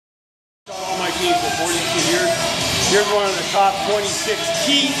me for 42 years. Here's one of the top 26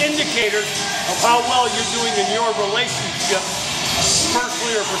 key indicators of how well you're doing in your relationship,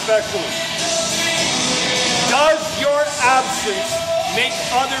 personally or professionally. Does your absence make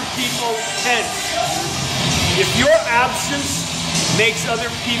other people tense? If your absence makes other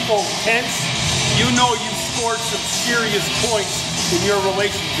people tense, you know you scored some serious points in your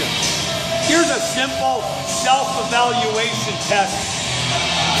relationship. Here's a simple self-evaluation test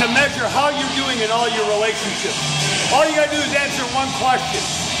to measure how you're doing in all your relationships. All you gotta do is answer one question.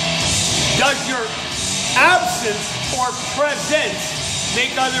 Does your absence or presence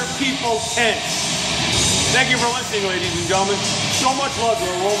make other people tense? Thank you for listening, ladies and gentlemen. So much love to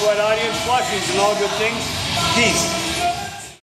our worldwide audience. Blessings and all good things. Peace.